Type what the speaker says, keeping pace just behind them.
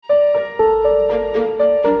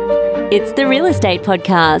It's the Real Estate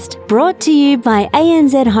Podcast, brought to you by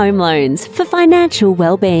ANZ Home Loans for financial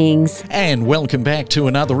well-beings. And welcome back to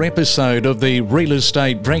another episode of the Real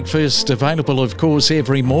Estate Breakfast, available, of course,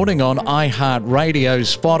 every morning on iHeartRadio,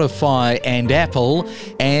 Spotify and Apple,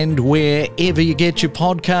 and wherever you get your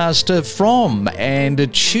podcast from. And a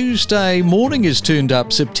Tuesday morning has turned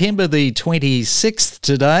up, September the 26th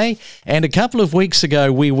today. And a couple of weeks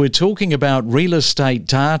ago, we were talking about real estate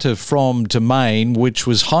data from Domain, which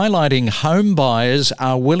was highlighting home buyers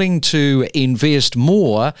are willing to invest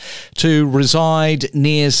more to reside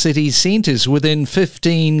near city centres within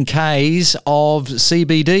 15 k's of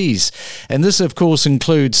CBDs. And this, of course,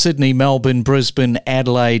 includes Sydney, Melbourne, Brisbane,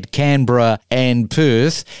 Adelaide, Canberra and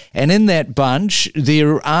Perth. And in that bunch,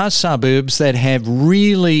 there are suburbs that have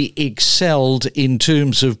really excelled in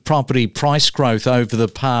terms of property price growth over the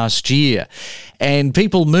past year. And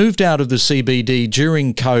people moved out of the CBD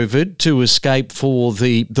during COVID to escape for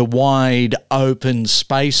the wide open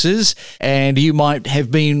spaces. And you might have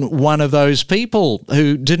been one of those people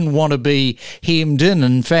who didn't want to be hemmed in.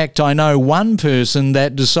 In fact, I know one person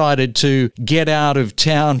that decided to get out of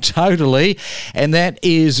town totally, and that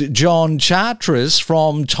is John Charteris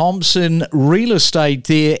from Thompson Real Estate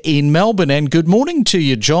there in Melbourne. And good morning to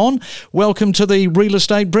you, John. Welcome to the Real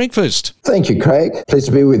Estate Breakfast. Thank you, Craig. Pleased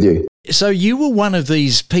to be with you. So you were one of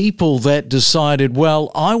these people that decided, well,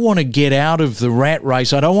 I want to get out of the rat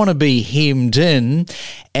race. I don't want to be hemmed in.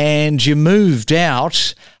 And you moved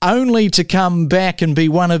out only to come back and be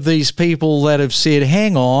one of these people that have said,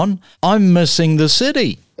 hang on, I'm missing the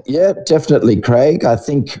city. Yeah, definitely, Craig. I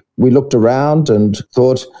think we looked around and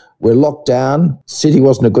thought, we're locked down. City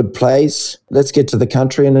wasn't a good place. Let's get to the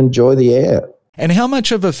country and enjoy the air. And how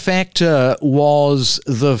much of a factor was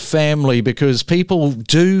the family? Because people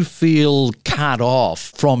do feel cut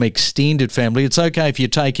off from extended family. It's okay if you're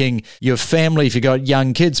taking your family, if you've got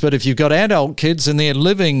young kids, but if you've got adult kids and they're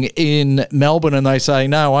living in Melbourne and they say,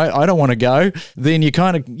 no, I don't want to go, then you're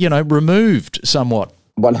kind of, removed somewhat.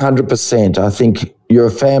 100%. I think your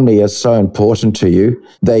family is so important to you.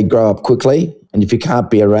 They grow up quickly. And if you can't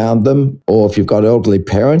be around them, or if you've got elderly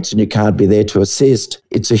parents and you can't be there to assist,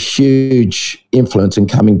 it's a huge influence in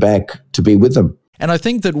coming back to be with them. And I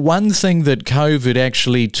think that one thing that COVID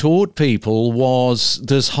actually taught people was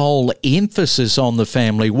this whole emphasis on the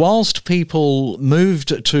family. Whilst people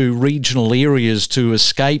moved to regional areas to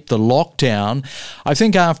escape the lockdown, I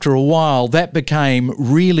think after a while that became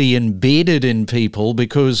really embedded in people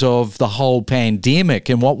because of the whole pandemic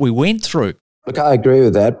and what we went through. Look, I agree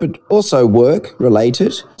with that, but also work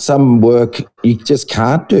related. Some work you just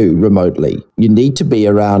can't do remotely. You need to be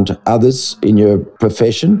around others in your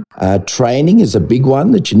profession. Training is a big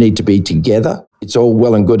one that you need to be together. It's all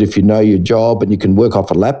well and good if you know your job and you can work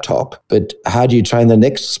off a laptop, but how do you train the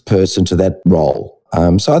next person to that role?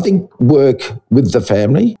 So I think work with the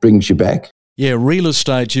family brings you back. Yeah, real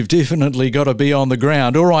estate, you've definitely got to be on the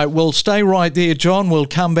ground. All right, well, stay right there, John. We'll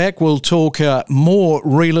come back. We'll talk more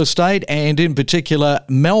real estate and in particular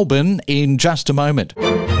Melbourne in just a moment.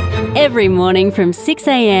 Every morning from 6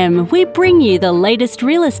 a.m, we bring you the latest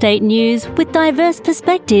real estate news with diverse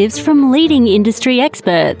perspectives from leading industry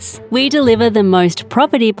experts. We deliver the most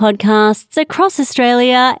property podcasts across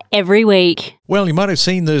Australia every week. Well, you might have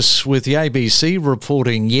seen this with the ABC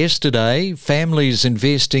reporting yesterday. Families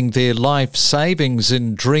investing their life savings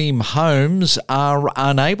in dream homes are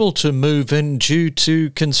unable to move in due to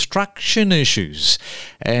construction issues.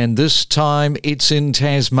 And this time it's in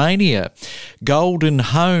Tasmania. Golden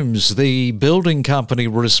Homes, the building company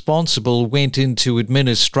responsible, went into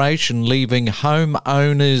administration, leaving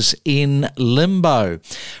homeowners in limbo.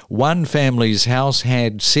 One family's house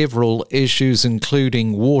had several issues,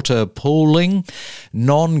 including water pooling,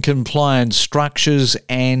 non-compliant structures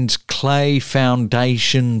and clay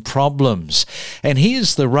foundation problems. And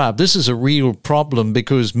here's the rub. This is a real problem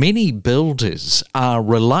because many builders are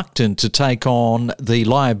reluctant to take on the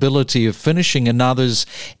liability of finishing another's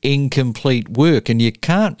incomplete work. And you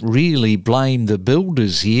can't really blame the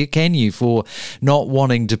builders here, can you, for not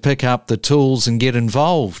wanting to pick up the tools and get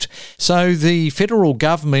involved? So the federal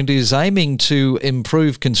government is aiming to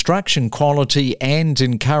improve construction quality and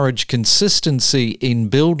encourage consistency in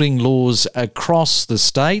building laws across the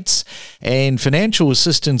states, and financial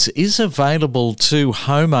assistance is available to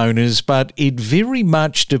homeowners, but it very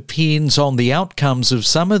much depends on the outcomes of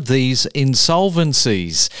some of these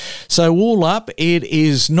insolvencies. So all up, it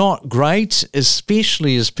is not great,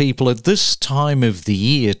 especially as people at this time of the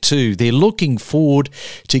year too, they're looking forward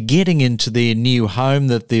to getting into their new home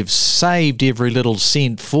that they've saved every little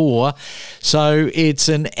cent for. So it's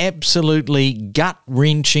an absolutely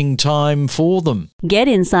gut-wrenching time for them. Get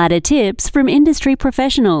insider tips from industry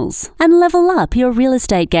professionals. skills and level up your real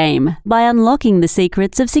estate game by unlocking the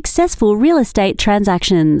secrets of successful real estate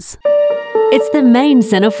transactions. It's the Main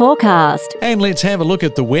Centre forecast. And let's have a look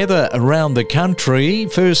at the weather around the country.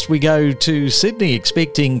 First, we go to Sydney,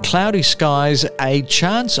 expecting cloudy skies, a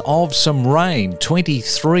chance of some rain.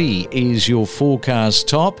 23 is your forecast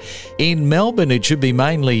top. In Melbourne, it should be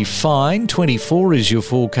mainly fine. 24 is your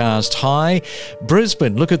forecast high.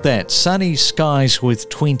 Brisbane, look at that, sunny skies with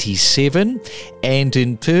 27. And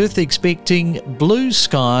in Perth, expecting blue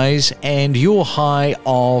skies and your high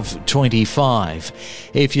of 25.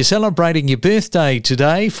 If you're celebrating your birthday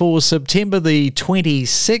today for September the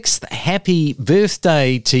 26th, happy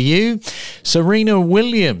birthday to you. Serena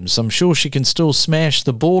Williams, I'm sure she can still smash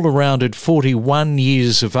the ball around at 41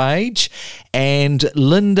 years of age. And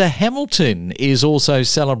Linda Hamilton is also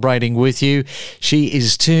celebrating with you. She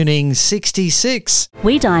is turning 66.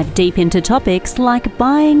 We dive deep into topics like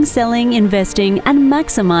buying, selling, investing, and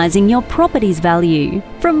maximising your property's value.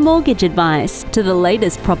 From mortgage advice to the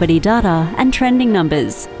latest property data and trending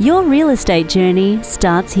numbers, your real estate journey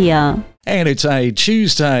starts here. And it's a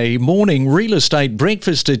Tuesday morning real estate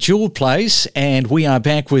breakfast at your place, and we are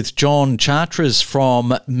back with John Chartres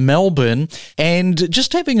from Melbourne, and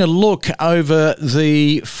just having a look over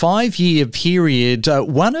the 5-year period.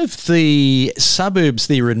 One of the suburbs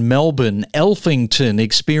there in Melbourne, Elphington,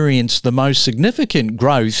 experienced the most significant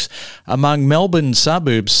growth among Melbourne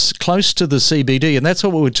suburbs close to the CBD, and that's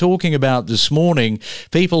what we were talking about this morning.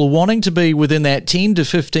 People wanting to be within that 10 to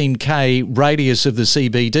 15k radius of the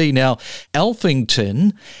CBD. Now,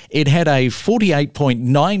 Elphington, it had a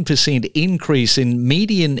 48.9% increase in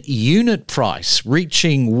median unit price,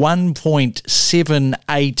 reaching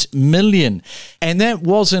 1.78 million. And that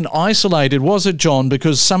wasn't isolated, was it, John?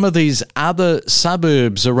 Because some of these other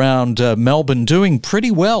suburbs around Melbourne doing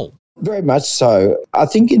pretty well. Very much so. I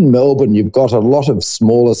think in Melbourne, you've got a lot of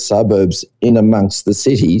smaller suburbs in amongst the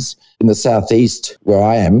cities. In the southeast, where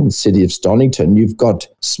I am, in the city of Stonington, you've got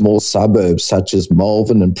small suburbs such as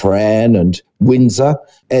Malvern and Prahran and Windsor,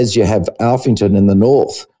 as you have Alphington in the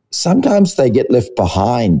north. Sometimes they get left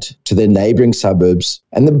behind to their neighbouring suburbs,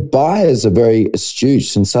 and the buyers are very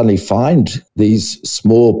astute and suddenly find these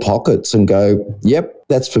small pockets and go, yep,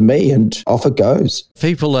 that's for me, and off it goes.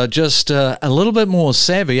 People are just a little bit more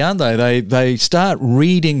savvy, aren't they? They start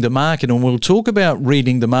reading the market, and we'll talk about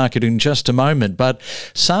reading the market in just a moment, but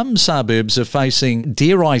some suburbs are facing,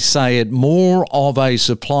 dare I say it, more of a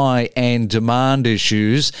supply and demand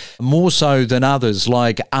issues, more so than others,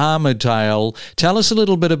 like Armidale. Tell us a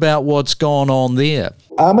little bit about what's gone on there.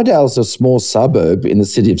 Armidale's a small suburb in the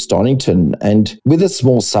city of Stonington, and with a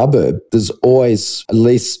small suburb, there's always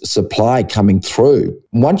less supply coming through.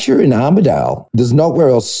 Once you're in Armidale, there's nowhere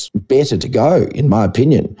else better to go, in my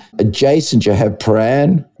opinion. Adjacent, you have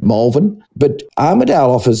Prahran, Malvern, but Armidale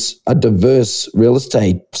offers a diverse real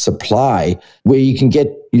estate supply where you can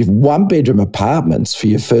get your one-bedroom apartments for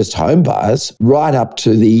your first home buyers right up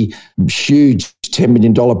to the huge $10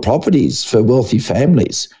 million properties for wealthy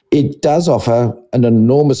families. It does offer an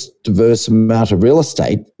enormous diverse amount of real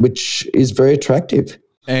estate, which is very attractive.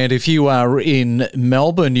 And if you are in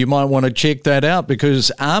Melbourne, you might want to check that out,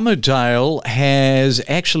 because Armidale has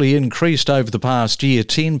actually increased over the past year,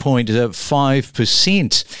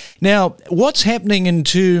 10.5%. Now, what's happening in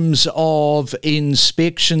terms of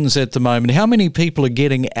inspections at the moment? How many people are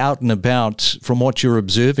getting out and about from what you're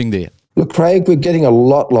observing there? Look, Craig, we're getting a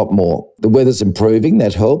lot more. The weather's improving,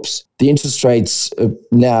 that helps. The interest rates are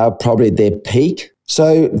now probably at their peak.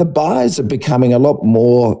 So the buyers are becoming a lot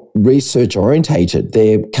more research orientated.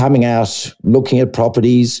 They're coming out, looking at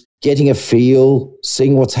properties, getting a feel,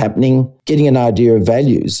 seeing what's happening, getting an idea of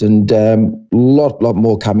values, and a lot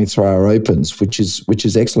more coming through our opens, which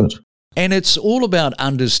is excellent. And it's all about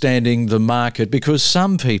understanding the market, because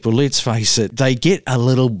some people, let's face it, they get a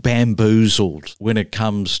little bamboozled when it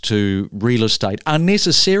comes to real estate,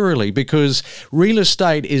 unnecessarily, because real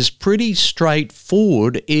estate is pretty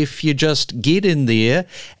straightforward if you just get in there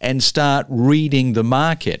and start reading the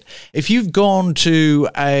market. If you've gone to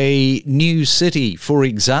a new city, for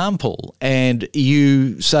example, and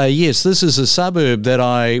you say, yes, this is a suburb that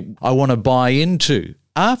I want to buy into,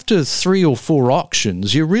 after 3 or 4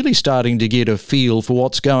 auctions, you're really starting to get a feel for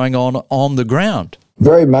what's going on the ground.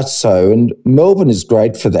 Very much so. And Melbourne is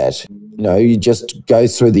great for that. You know, you just go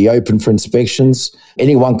through the open for inspections.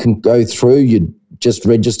 Anyone can go through. You just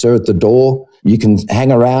register at the door. You can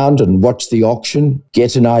hang around and watch the auction,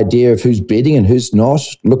 get an idea of who's bidding and who's not,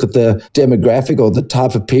 look at the demographic or the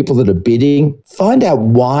type of people that are bidding, find out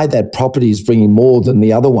why that property is bringing more than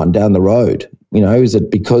the other one down the road. You know, is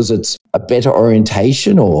it because it's a better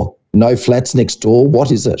orientation or no flats next door?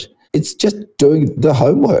 What is it? It's just doing the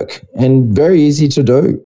homework and very easy to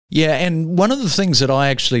do. Yeah, and one of the things that I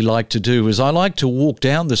actually like to do is I like to walk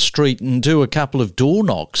down the street and do a couple of door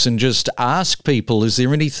knocks and just ask people, is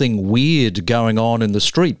there anything weird going on in the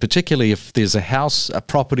street, particularly if there's a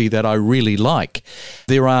property that I really like.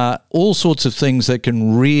 There are all sorts of things that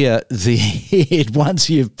can rear their head once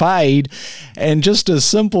you've paid, and just a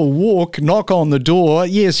simple knock on the door.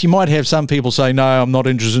 Yes, you might have some people say, no, I'm not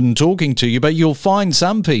interested in talking to you, but you'll find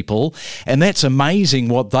some people, and that's amazing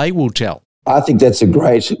what they will tell. I think that's a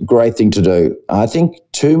great thing to do. I think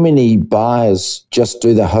too many buyers just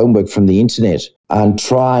do their homework from the internet and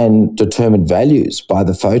try and determine values by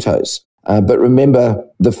the photos. But remember,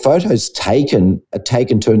 the photos are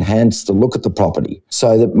taken to enhance the look at the property.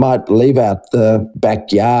 So that might leave out the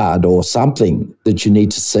backyard or something that you need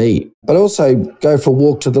to see. But also go for a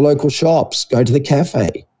walk to the local shops, go to the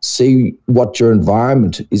cafe, see what your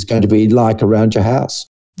environment is going to be like around your house.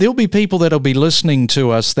 There'll be people that'll be listening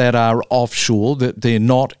to us that are offshore, that they're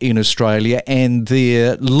not in Australia, and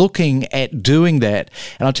they're looking at doing that.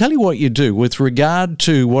 And I'll tell you what you do. With regard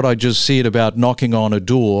to what I just said about knocking on a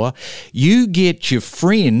door, you get your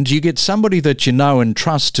friend, you get somebody that you know and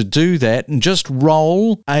trust to do that, and just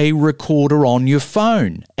roll a recorder on your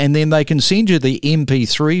phone. And then they can send you the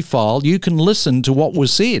MP3 file. You can listen to what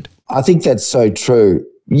was said. I think that's so true.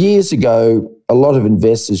 Years ago, a lot of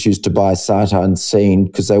investors used to buy sight unseen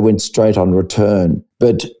because they went straight on return.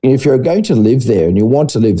 But if you're going to live there and you want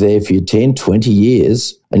to live there for your 10, 20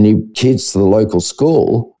 years and your kids to the local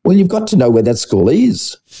school, well, you've got to know where that school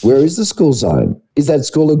is. Where is the school zone? Is that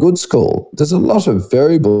school a good school? There's a lot of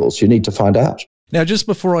variables you need to find out. Now, just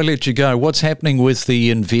before I let you go, what's happening with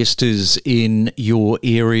the investors in your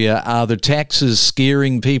area? Are the taxes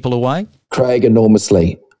scaring people away? Craig,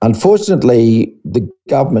 enormously. Unfortunately, the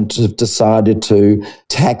government have decided to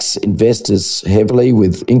tax investors heavily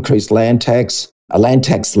with increased land tax, a land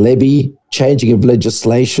tax levy, changing of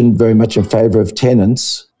legislation very much in favour of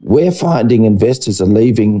tenants. We're finding investors are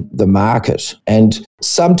leaving the market. And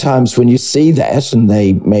sometimes when you see that and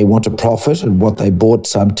they may want to profit on what they bought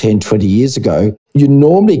some 10, 20 years ago, you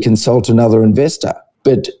normally consult another investor,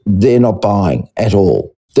 but they're not buying at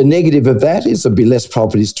all. The negative of that is there'll be less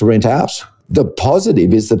properties to rent out. The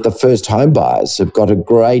positive is that the first home buyers have got a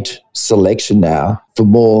great selection now for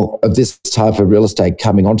more of this type of real estate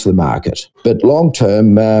coming onto the market. But long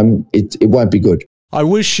term, it won't be good. I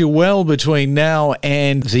wish you well between now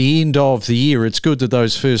and the end of the year. It's good that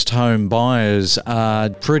those first home buyers are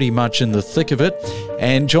pretty much in the thick of it.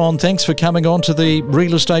 And John, thanks for coming on to the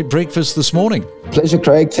Real Estate Breakfast this morning. Pleasure,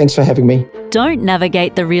 Craig. Thanks for having me. Don't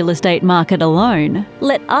navigate the real estate market alone.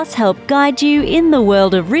 Let us help guide you in the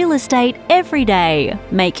world of real estate every day.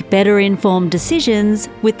 Make better informed decisions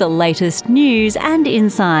with the latest news and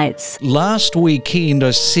insights. Last weekend,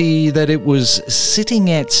 I see that it was sitting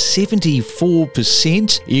at 74%.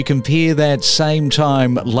 You compare that same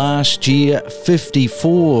time last year,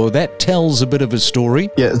 54%. That tells a bit of a story.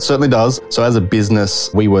 Yeah, it certainly does. So as a business,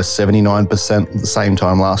 we were 79% at the same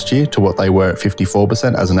time last year to what they were at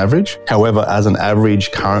 54% as an average. However, as an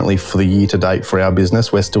average currently for the year to date for our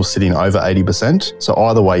business, we're still sitting over 80%. So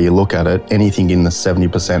either way you look at it, anything in the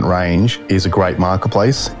 70% range is a great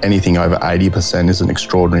marketplace. Anything over 80% is an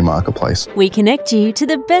extraordinary marketplace. We connect you to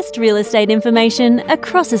the best real estate information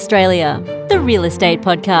across Australia. The Real Estate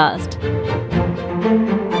Podcast.